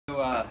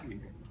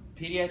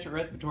Pediatric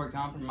respiratory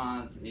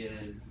compromise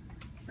is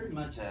pretty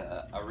much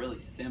a really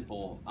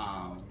simple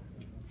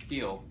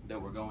skill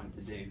that we're going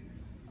to do.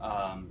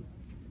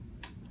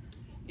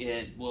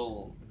 It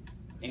will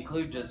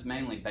include just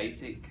mainly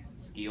basic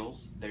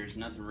skills. There's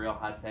nothing real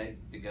high-tech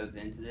that goes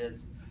into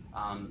this.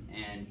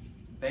 And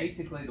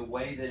basically the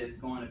way that it's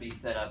going to be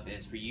set up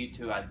is for you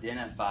to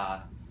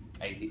identify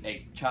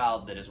a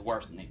child that is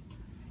worsening.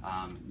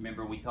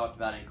 Remember, we talked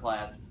about in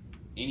class,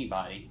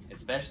 anybody,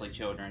 especially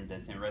children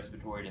that's in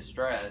respiratory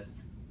distress,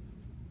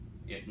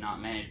 if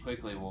not managed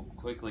quickly, will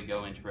quickly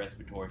go into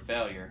respiratory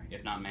failure.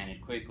 If not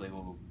managed quickly,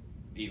 will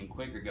even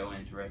quicker go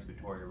into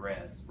respiratory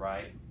arrest,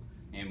 right?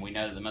 And we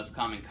know that the most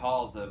common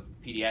cause of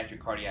pediatric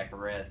cardiac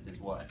arrest is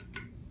what?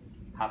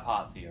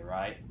 Hypoxia,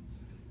 right?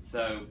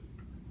 So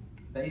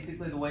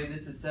basically the way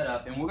this is set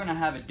up, and we're going to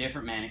have a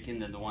different mannequin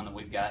than the one that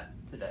we've got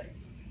today,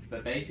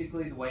 but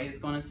basically the way it's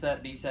going to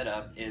be set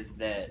up is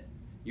that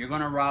you're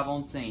going to arrive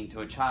on scene to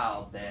a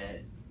child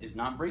that is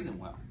not breathing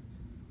well.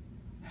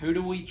 Who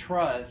do we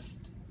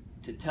trust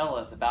to tell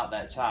us about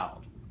that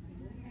child?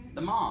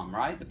 The mom,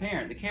 right? The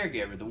parent, the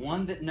caregiver, the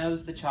one that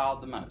knows the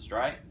child the most,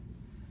 right?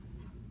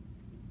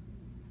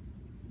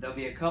 There'll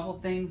be a couple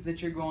things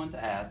that you're going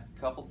to ask, a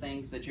couple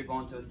things that you're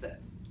going to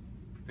assess.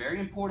 Very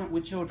important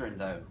with children,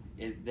 though,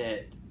 is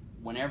that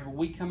whenever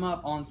we come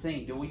up on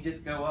scene, do we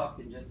just go up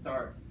and just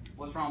start,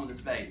 what's wrong with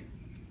this baby?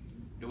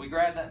 Do we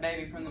grab that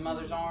baby from the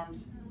mother's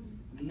arms?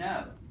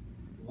 No.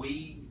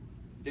 We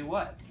do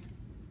what?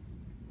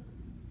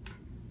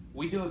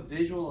 We do a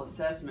visual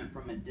assessment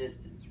from a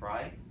distance,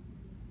 right?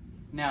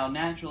 Now,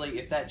 naturally,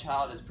 if that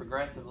child is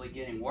progressively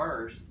getting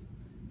worse,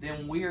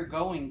 then we are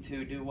going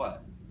to do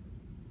what?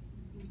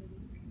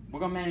 We're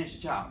going to manage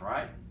the child,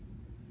 right?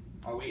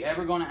 Are we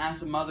ever going to ask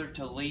the mother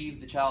to leave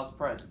the child's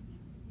presence?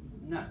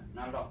 No,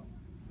 not at all.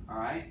 All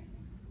right?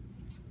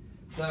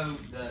 So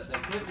the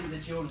equipment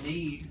that you'll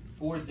need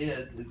for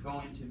this is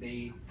going to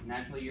be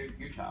naturally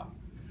your child.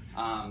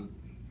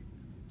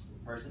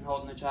 Person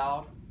holding the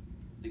child,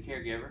 the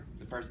caregiver,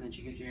 the person that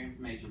you get your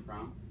information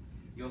from.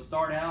 You'll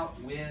start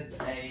out with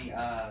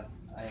a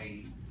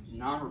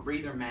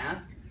non-rebreather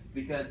mask,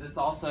 because this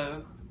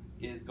also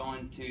is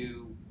going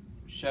to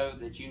show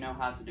that you know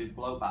how to do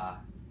blow-by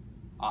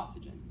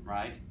oxygen,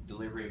 right?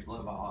 Delivery of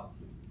blow-by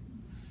oxygen.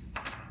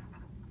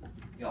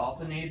 You'll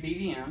also need a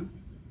BVM,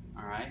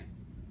 all right?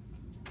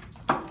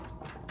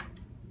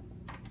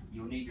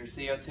 You'll need your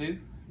CO2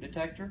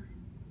 detector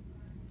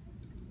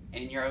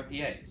and your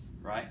OPAs,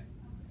 right?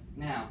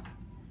 Now,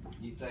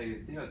 you say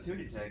CO2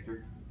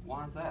 detector,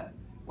 why is that?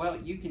 Well,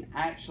 you can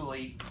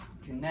actually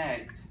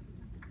connect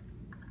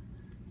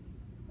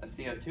a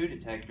CO2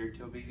 detector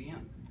to a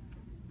BVM.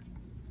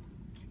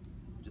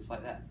 Just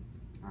like that,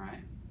 all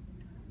right?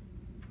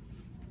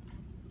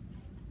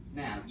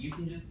 Now, you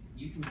can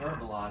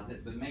verbalize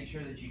it, but make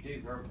sure that you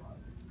do verbalize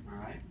it, all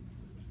right?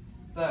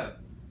 So,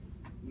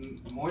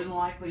 more than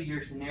likely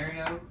your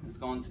scenario is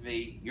going to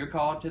be you're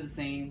called to the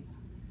scene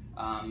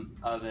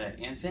of an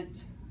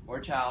infant or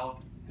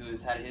child who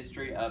has had a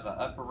history of an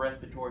upper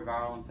respiratory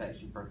viral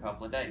infection for a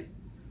couple of days.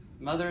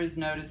 Mother has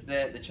noticed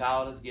that the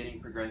child is getting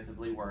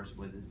progressively worse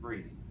with his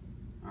breathing.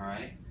 All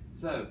right?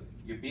 So,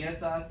 your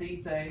BSI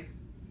seed safe,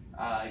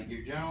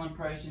 your general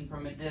impression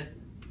from a distance.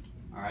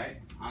 All right?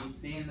 I'm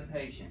seeing the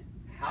patient.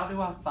 How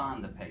do I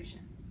find the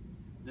patient?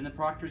 Then the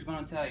proctor is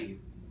going to tell you.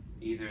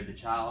 Either the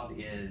child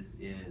is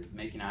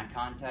making eye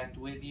contact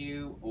with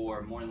you,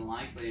 or more than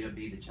likely it'll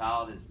be the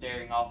child is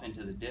staring off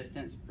into the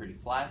distance, pretty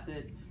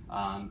flaccid.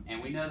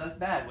 And we know that's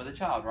bad with a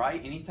child,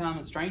 right? Anytime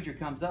a stranger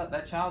comes up,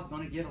 that child's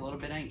going to get a little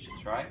bit anxious,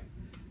 right?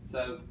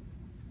 So,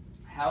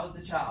 how is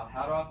the child?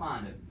 How do I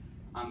find it?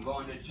 I'm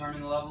going to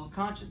determine the level of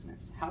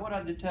consciousness. How would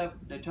I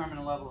determine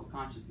the level of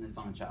consciousness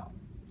on a child,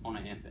 on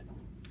an infant?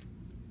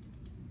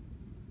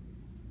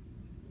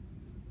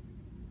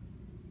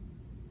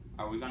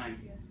 Are we going to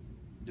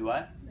do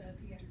what? The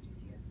pediatric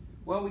GCS.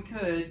 Well, we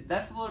could.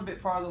 That's a little bit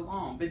farther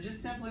along, but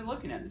just simply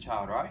looking at the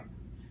child, right?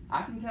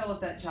 I can tell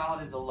if that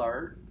child is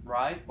alert,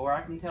 right? Or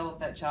I can tell if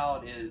that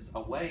child is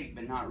awake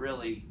but not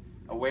really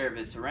aware of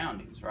his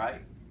surroundings,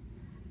 right?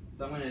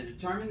 So I'm going to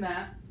determine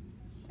that,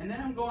 and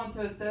then I'm going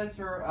to assess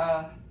for,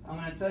 I'm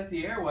going to assess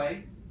the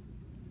airway,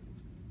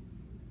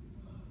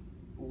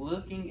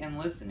 looking and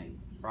listening,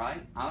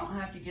 right? I don't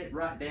have to get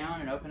right down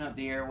and open up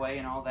the airway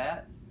and all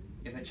that.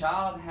 If a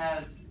child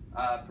has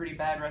pretty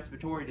bad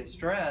respiratory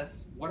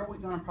distress, what are we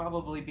going to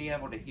probably be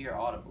able to hear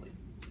audibly?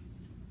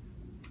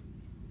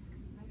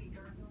 Maybe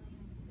gurgling.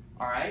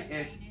 All right,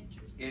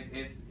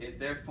 if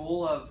they're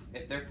full of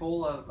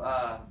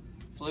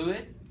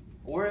fluid,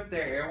 or if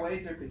their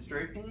airways are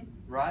constricting,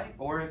 right?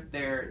 Or if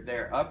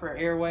their upper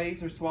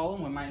airways are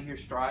swollen, we might hear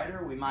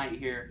stridor, we might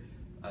hear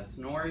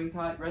snoring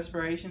type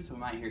respirations, we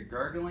might hear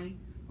gurgling,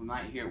 we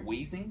might hear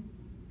wheezing,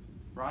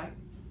 right?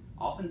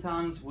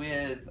 Oftentimes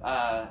with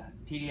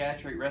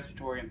pediatric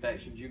respiratory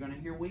infections, you're going to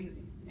hear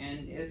wheezing,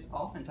 and it's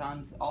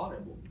oftentimes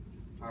audible,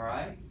 all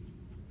right?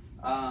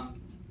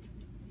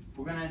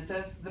 We're going to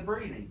assess the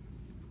breathing,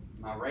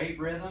 my rate,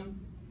 rhythm,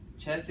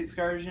 chest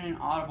excursion, and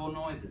audible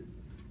noises,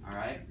 all All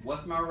right,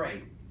 what's my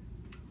rate?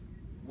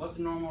 What's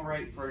the normal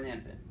rate for an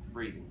infant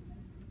breathing?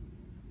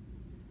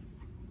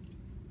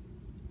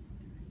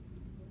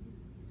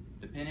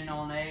 Depending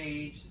on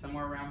age,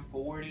 somewhere around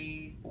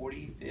 40,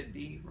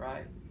 50,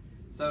 right?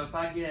 So if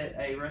I get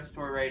a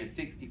respiratory rate of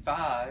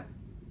 65,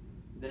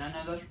 then I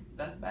know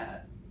that's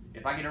bad.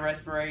 If I get a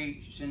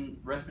respiratory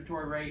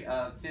rate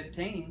of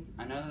 15,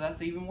 I know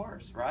that's even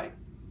worse, right?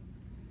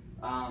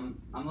 I'm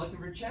looking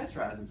for chest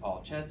rise and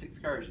fall, chest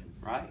excursion,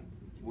 right?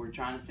 We're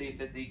trying to see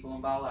if it's equal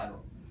and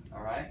bilateral,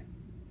 all right?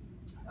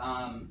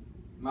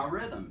 My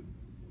rhythm.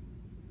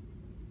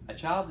 A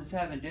child that's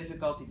having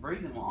difficulty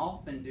breathing will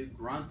often do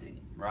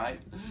grunting,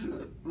 right?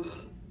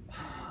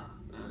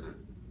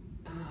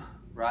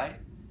 Right?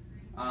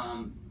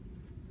 And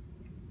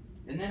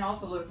then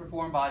also look for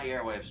foreign body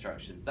airway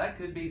obstructions. That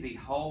could be the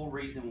whole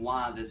reason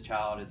why this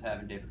child is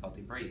having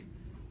difficulty breathing.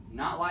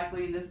 Not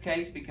likely in this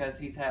case because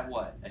he's had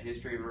what? A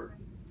history of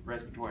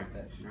respiratory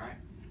infection, right?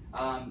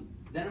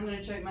 Then I'm going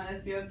to check my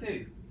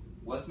SpO2.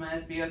 What's my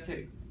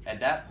SpO2? At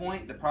that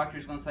point, the proctor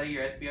is going to say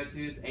your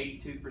SpO2 is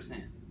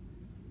 82%.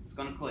 It's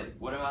going to click.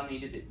 What do I need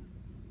to do?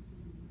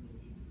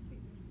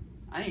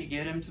 I need to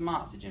get him some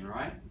oxygen,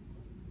 right?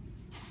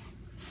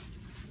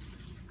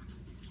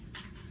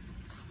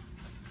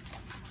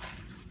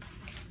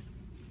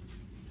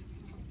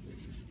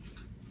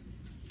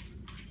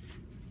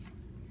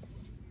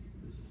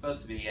 This is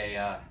supposed to be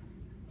a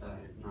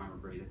normal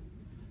breather.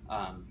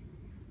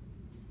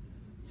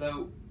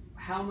 So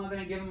how am I going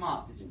to give him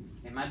oxygen?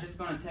 Am I just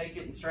going to take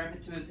it and strap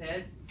it to his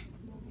head?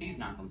 He's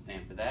not going to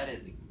stand for that,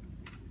 is he?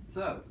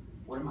 So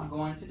what am I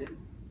going to do?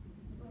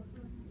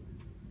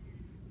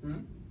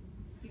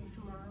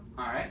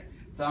 All right,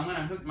 so I'm going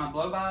to hook my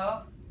blow by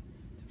up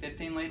to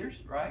 15 liters,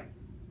 right?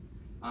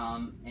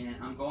 And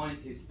I'm going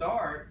to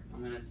start,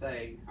 I'm going to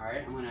say, all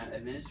right, I'm going to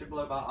administer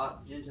blow by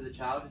oxygen to the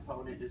child, just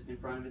holding it just in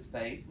front of his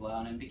face,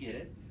 allowing him to get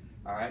it,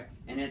 all right?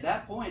 And at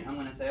that point, I'm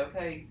going to say,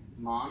 okay,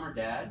 mom or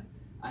dad,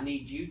 I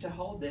need you to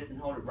hold this and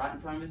hold it right in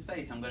front of his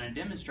face. I'm going to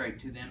demonstrate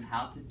to them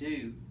how to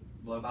do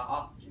blow by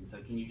oxygen. So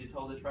can you just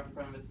hold this right in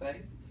front of his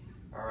face?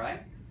 All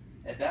right.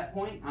 At that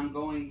point, I'm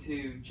going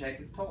to check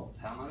his pulse.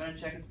 How am I going to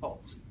check his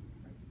pulse?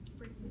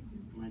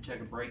 I'm going to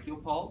check a brachial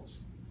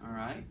pulse. All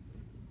right.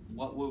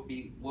 What would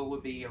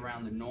be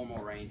around the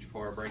normal range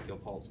for a brachial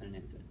pulse in an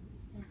infant?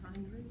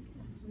 100.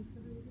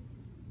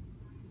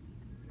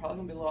 Probably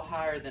going to be a little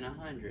higher than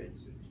 100.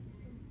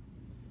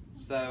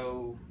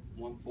 So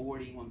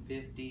 140,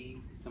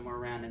 150, somewhere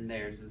around in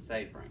there is the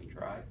safe range,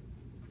 right?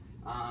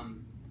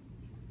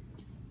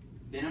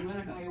 Then I'm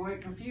going to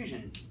evaluate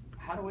perfusion.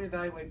 How do we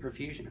evaluate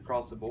perfusion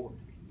across the board?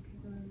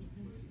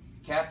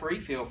 Cap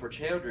refill for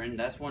children,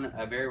 that's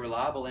a very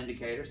reliable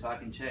indicator, so I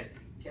can check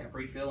cap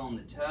refill on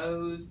the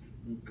toes,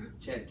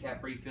 check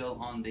cap refill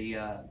on the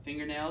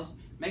fingernails,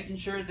 making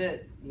sure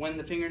that when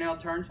the fingernail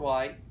turns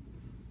white,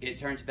 it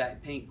turns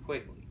back pink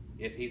quickly.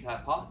 If he's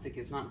hypoxic,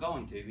 it's not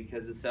going to,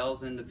 because the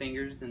cells in the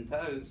fingers and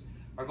toes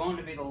are going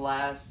to be the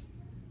last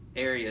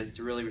areas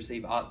to really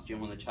receive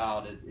oxygen when the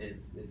child is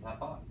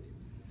hypoxic.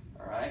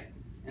 All right?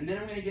 And then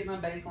I'm going to get my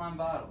baseline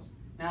vitals.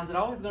 Now, is it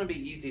always going to be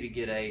easy to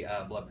get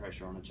a blood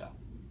pressure on a child?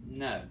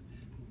 No.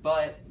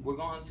 But we're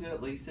going to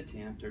at least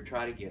attempt or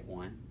try to get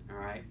one. All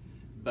right?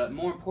 But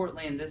more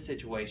importantly in this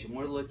situation,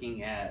 we're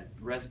looking at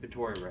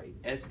respiratory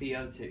rate,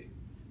 SpO2.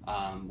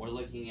 We're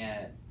looking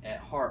at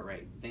heart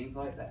rate, things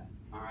like that.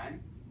 All right?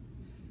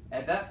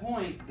 At that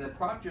point, the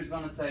proctor is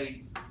going to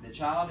say the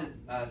child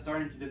is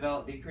starting to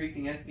develop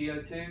decreasing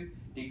SpO2,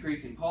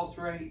 decreasing pulse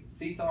rate,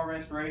 seesaw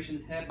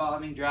respirations, head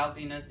bobbing,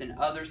 drowsiness, and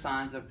other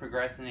signs of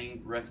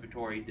progressing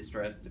respiratory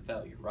distress to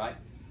failure, right?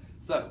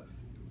 So,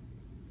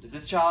 does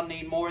this child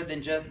need more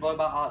than just blow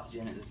by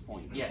oxygen at this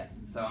point? Yes.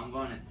 So I'm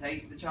going to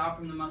take the child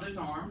from the mother's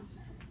arms.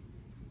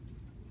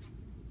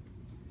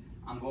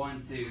 I'm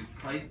going to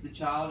place the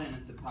child in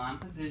a supine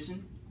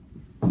position.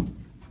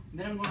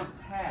 Then I'm going to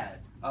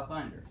pad up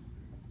under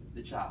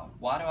the child.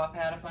 Why do I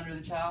pad up under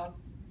the child?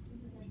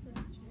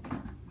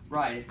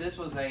 Right, if this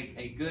was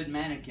a good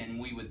mannequin,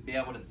 we would be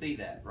able to see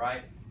that,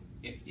 right?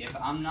 If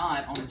I'm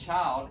not on the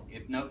child,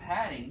 if no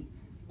padding,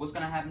 what's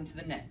going to happen to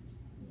the neck?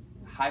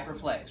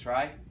 Hyperflex,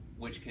 right?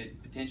 Which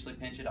could potentially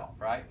pinch it off,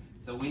 right?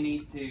 So we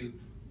need to,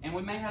 and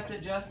we may have to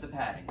adjust the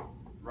padding,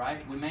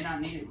 right? We may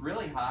not need it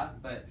really high,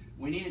 but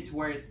we need it to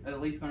where it's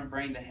at least going to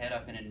bring the head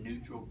up in a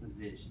neutral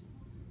position,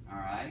 all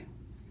right?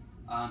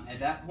 At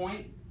that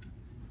point,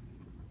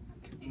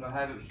 I'm going to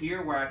have it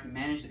here where I can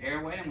manage the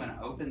airway. I'm going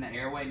to open the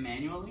airway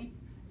manually,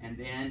 and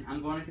then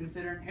I'm going to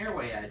consider an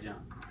airway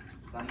adjunct.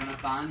 So I'm going to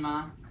find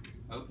my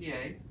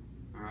OPA,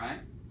 all right?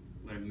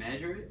 I'm going to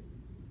measure it.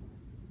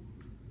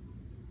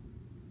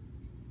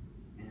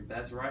 And if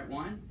that's the right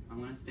one, I'm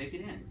going to stick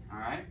it in, all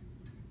right?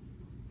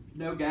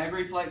 No gag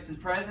reflex is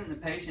present. The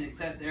patient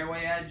accepts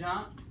airway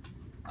adjunct.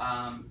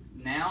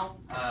 Now,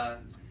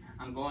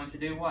 I'm going to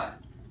do what?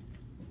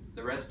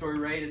 The respiratory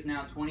rate is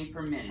now 20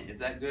 per minute. Is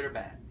that good or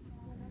bad?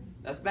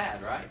 That's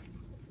bad, right?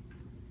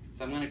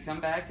 So I'm going to come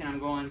back and I'm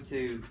going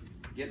to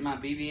get my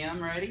BVM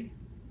ready.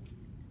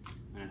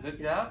 I'm going to hook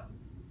it up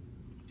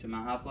to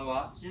my high flow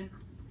oxygen,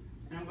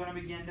 and I'm going to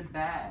begin to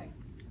bag.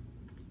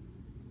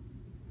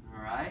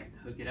 All right,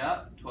 hook it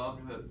up, 12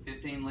 to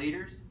 15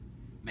 liters.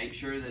 Make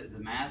sure that the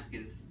mask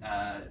is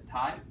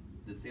tight,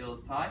 the seal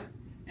is tight,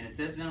 and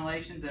assist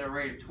ventilations at a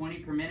rate of 20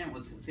 per minute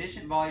with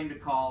sufficient volume to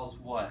cause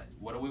what?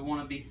 What do we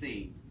want to be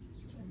seeing?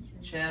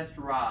 Chest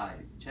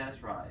rise,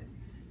 chest rise.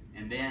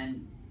 And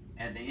then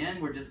at the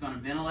end, we're just going to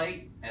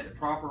ventilate at the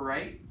proper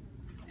rate.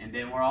 And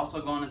then we're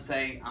also going to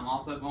say, I'm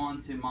also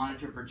going to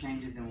monitor for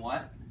changes in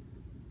what?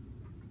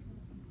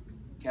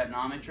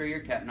 Capnometry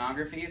or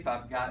capnography if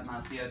I've got my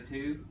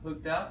CO2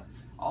 hooked up.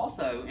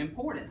 Also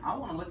important, I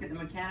want to look at the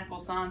mechanical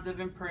signs of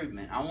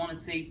improvement. I want to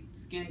see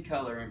skin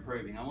color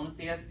improving. I want to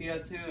see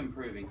SpO2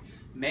 improving.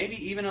 Maybe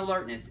even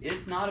alertness.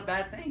 It's not a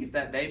bad thing if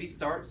that baby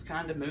starts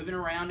kind of moving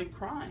around and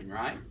crying,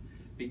 right?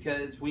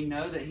 Because we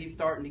know that he's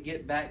starting to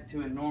get back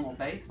to a normal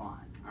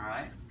baseline, all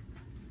right?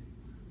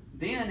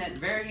 Then at the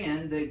very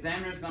end, the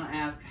examiner is going to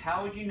ask,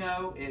 how would you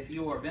know if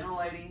you are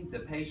ventilating the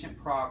patient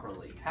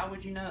properly? How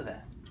would you know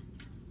that?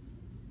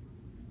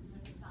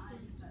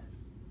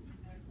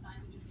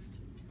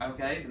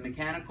 Okay, the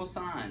mechanical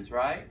signs,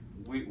 right?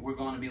 We're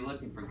going to be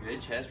looking for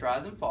good chest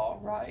rise and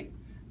fall, right?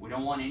 We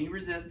don't want any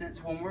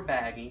resistance when we're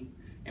bagging.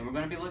 And we're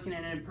going to be looking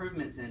at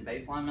improvements in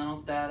baseline mental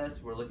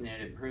status. We're looking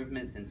at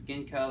improvements in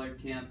skin color,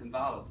 temp, and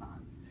vital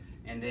signs.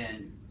 And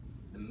then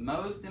the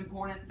most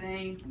important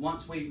thing,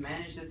 once we've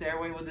managed this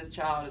airway with this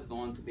child, is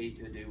going to be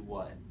to do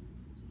what?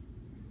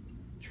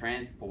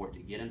 Transport, to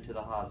get him to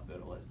the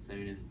hospital as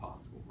soon as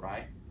possible,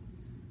 right?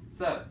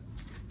 So,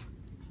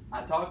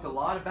 I talked a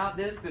lot about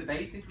this, but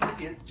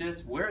basically it's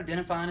just we're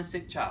identifying a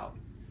sick child.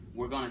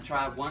 We're going to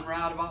try one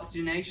route of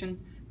oxygenation.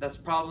 That's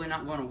probably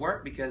not going to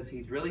work because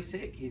he's really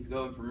sick. He's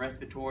going from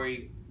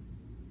respiratory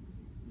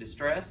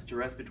distress to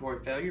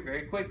respiratory failure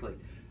very quickly.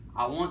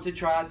 I want to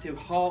try to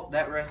halt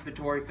that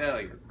respiratory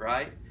failure,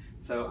 right?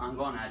 So I'm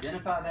going to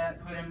identify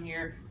that, put him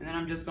here, and then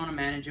I'm just going to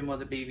manage him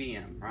with a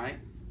BVM, right?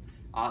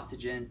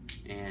 Oxygen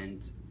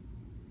and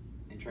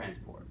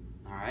transport,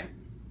 all right?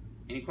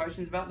 Any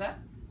questions about that?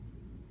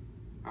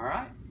 All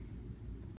right.